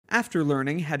After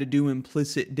learning how to do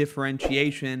implicit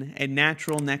differentiation, a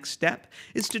natural next step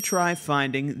is to try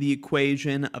finding the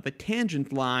equation of a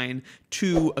tangent line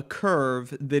to a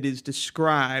curve that is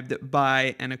described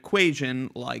by an equation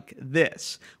like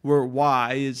this, where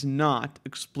y is not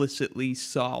explicitly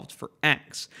solved for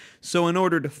x. So in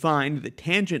order to find the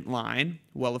tangent line,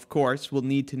 well, of course, we'll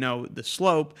need to know the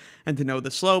slope, and to know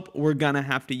the slope, we're going to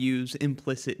have to use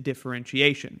implicit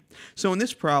differentiation. So in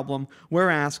this problem, we're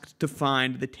asked to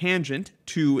find the tangent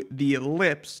to the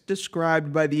ellipse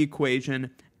described by the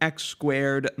equation x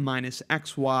squared minus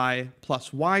xy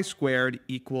plus y squared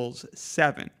equals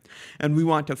 7. And we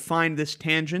want to find this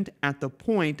tangent at the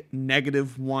point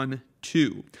 -1,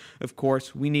 2. Of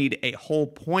course, we need a whole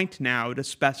point now to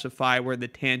specify where the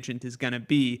tangent is going to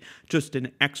be. Just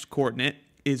an x-coordinate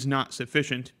is not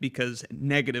sufficient because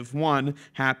 -1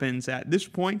 happens at this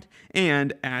point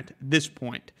and at this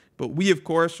point. But we, of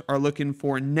course, are looking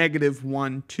for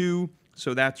 -1, 2.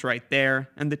 So that's right there,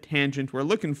 and the tangent we're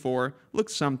looking for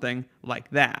looks something like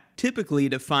that. Typically,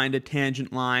 to find a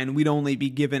tangent line, we'd only be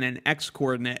given an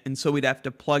x-coordinate, and so we'd have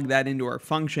to plug that into our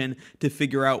function to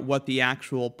figure out what the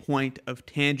actual point of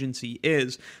tangency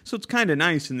is. So it's kind of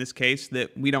nice in this case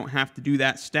that we don't have to do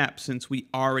that step since we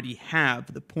already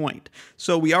have the point.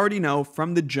 So we already know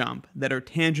from the jump that our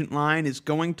tangent line is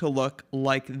going to look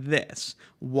like this.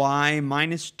 Y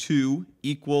minus 2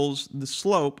 equals the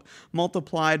slope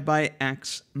multiplied by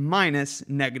x minus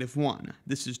 -1.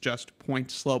 This is just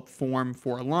point-slope form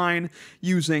for a line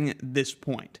using this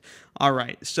point. All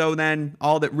right, so then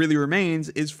all that really remains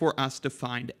is for us to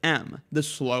find m, the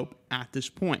slope at this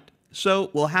point.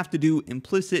 So we'll have to do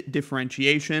implicit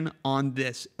differentiation on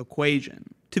this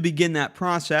equation. To begin that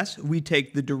process, we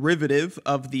take the derivative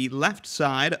of the left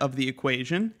side of the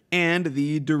equation and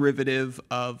the derivative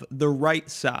of the right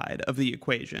side of the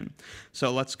equation. So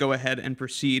let's go ahead and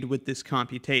proceed with this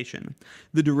computation.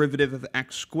 The derivative of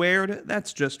x squared,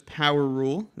 that's just power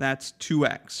rule, that's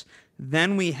 2x.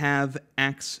 Then we have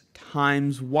x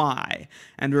times y.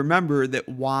 And remember that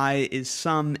y is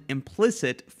some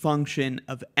implicit function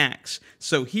of x.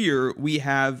 So here we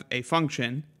have a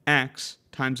function, x,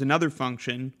 times another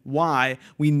function, y.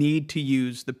 We need to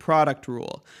use the product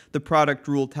rule. The product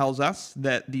rule tells us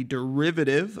that the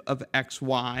derivative of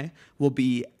xy will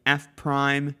be f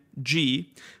prime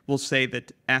g. We'll say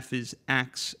that f is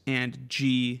x and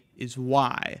g is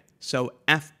y. So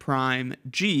f prime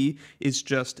g is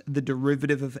just the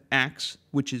derivative of x,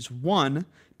 which is 1,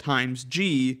 times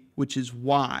g, which is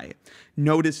y.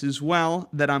 Notice as well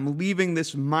that I'm leaving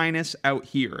this minus out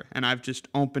here, and I've just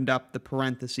opened up the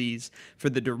parentheses for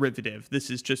the derivative. This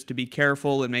is just to be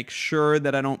careful and make sure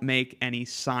that I don't make any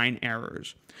sign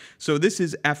errors. So this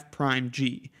is f prime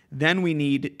g. Then we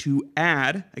need to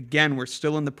add, again, we're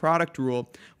still in the product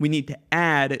rule, we need to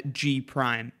add g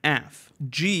prime f.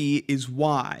 G is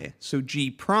y, so g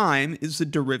prime is the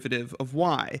derivative of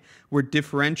y. We're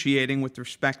differentiating with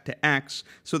respect to x,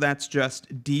 so that's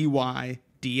just dy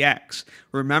dx.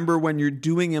 Remember, when you're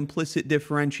doing implicit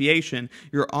differentiation,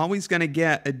 you're always going to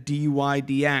get a dy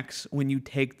dx when you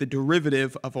take the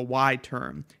derivative of a y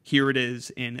term. Here it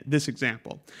is in this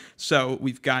example. So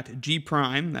we've got g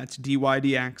prime, that's dy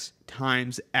dx,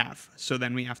 times f. So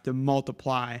then we have to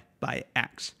multiply by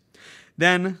x.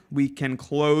 Then we can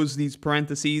close these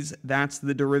parentheses. That's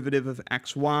the derivative of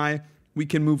xy. We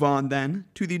can move on then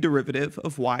to the derivative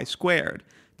of y squared.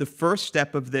 The first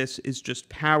step of this is just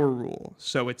power rule,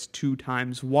 so it's 2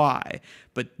 times y.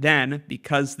 But then,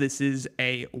 because this is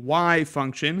a y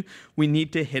function, we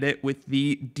need to hit it with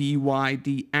the dy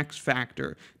dx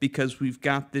factor, because we've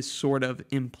got this sort of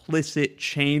implicit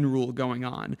chain rule going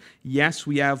on. Yes,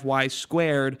 we have y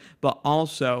squared, but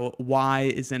also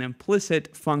y is an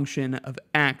implicit function of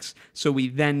x, so we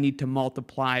then need to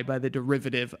multiply by the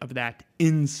derivative of that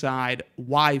inside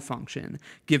y function,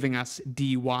 giving us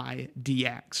dy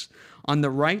dx. On the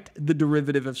right, the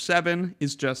derivative of 7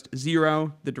 is just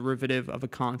 0. The derivative of a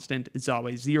constant is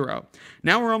always 0.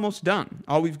 Now we're almost done.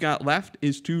 All we've got left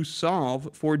is to solve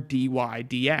for dy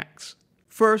dx.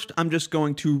 First, I'm just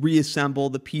going to reassemble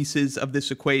the pieces of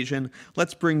this equation.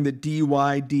 Let's bring the dy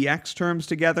dx terms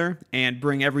together and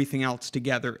bring everything else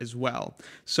together as well.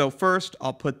 So first,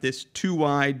 I'll put this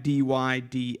 2y dy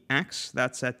dx,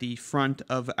 that's at the front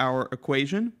of our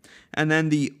equation. And then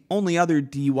the only other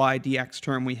dy dx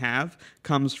term we have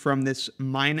comes from this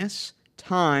minus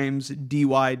times dy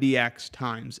dx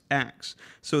times x.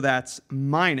 So that's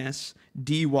minus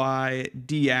dy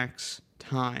dx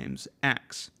times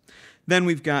x. Then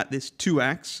we've got this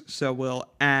 2x, so we'll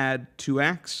add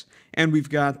 2x, And we've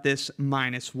got this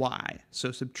minus y,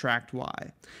 so subtract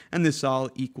y. And this all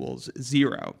equals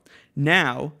 0.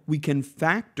 Now we can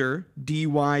factor dy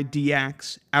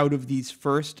dx out of these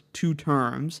first two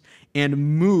terms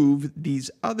and move these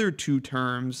other two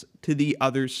terms to the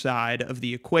other side of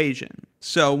the equation.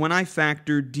 So when I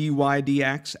factor dy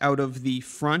dx out of the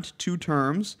front two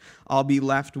terms, I'll be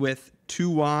left with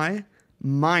 2y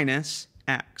minus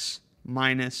x.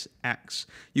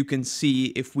 You can see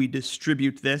if we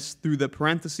distribute this through the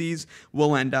parentheses,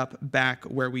 we'll end up back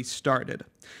where we started.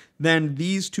 Then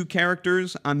these two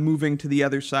characters, I'm moving to the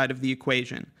other side of the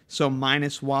equation. So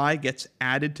minus y gets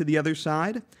added to the other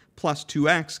side, plus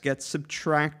 2x gets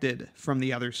subtracted from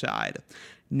the other side.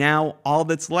 Now all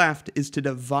that's left is to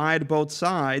divide both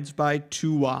sides by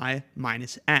 2y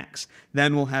minus x.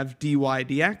 Then we'll have dy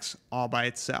dx all by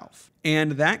itself.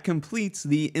 And that completes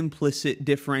the implicit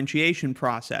differentiation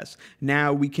process.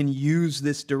 Now we can use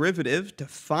this derivative to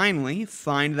finally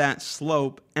find that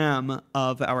slope m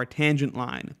of our tangent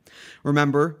line.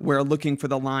 Remember, we're looking for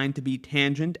the line to be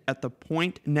tangent at the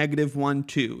point -1,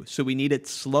 2. So we need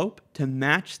its slope to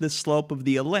match the slope of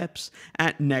the ellipse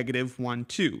at -1,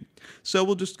 2. So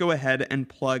we'll just go ahead and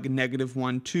plug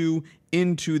 -1, 2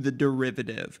 into the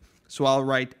derivative. So I'll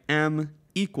write m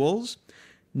equals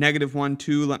 -1,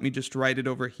 2, let me just write it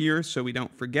over here so we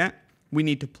don't forget. We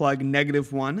need to plug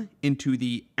 -1 into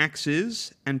the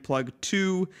x's and plug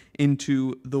 2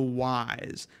 into the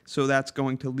y's. So that's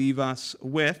going to leave us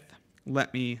with,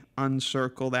 let me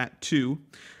uncircle that 2.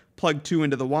 Plug 2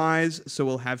 into the y's, so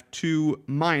we'll have 2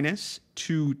 minus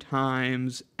 2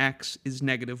 times x is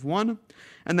 -1.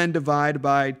 And then divide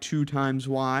by 2 times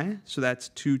y, so that's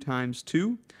 2 times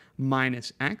 2,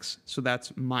 minus x, so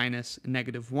that's minus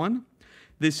 -1.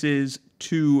 This is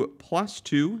 2 plus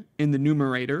 2 in the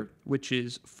numerator, which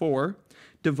is 4,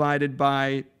 divided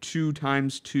by 2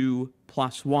 times 2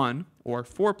 plus 1, or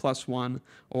 4 plus 1,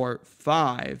 or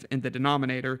 5 in the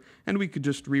denominator, and we could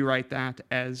just rewrite that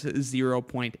as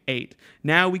 0.8.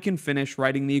 Now we can finish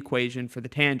writing the equation for the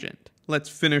tangent. Let's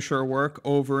finish our work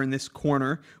over in this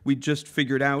corner. We just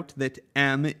figured out that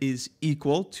m is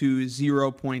equal to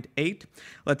 0.8.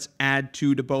 Let's add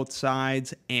 2 to both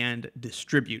sides and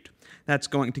distribute. That's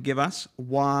going to give us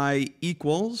y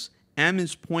equals, m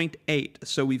is 0.8,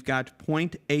 so we've got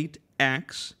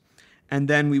 0.8x, and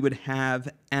then we would have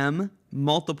m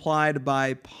multiplied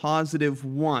by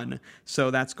 +1,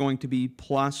 so that's going to be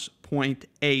plus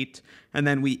 0.8, and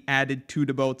then we added 2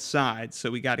 to both sides, so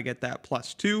we got to get that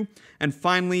plus 2. And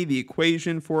finally, the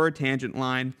equation for our tangent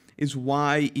line is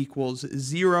y equals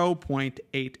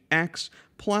 0.8x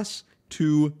plus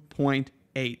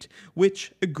 2.8,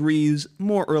 which agrees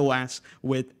more or less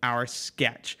with our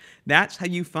sketch. That's how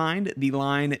you find the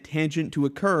line tangent to a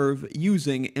curve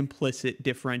using implicit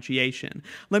differentiation.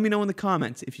 Let me know in the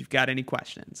comments if you've got any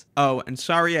questions. Oh, and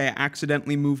sorry I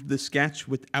accidentally moved the sketch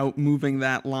without moving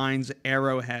that line's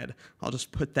arrowhead. I'll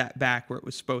just put that back where it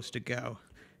was supposed to go.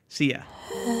 See ya.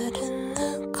 Head in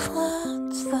the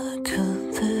clouds like a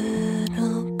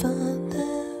little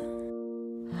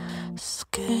balloon,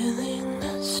 scaling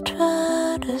the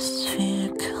stratosphere.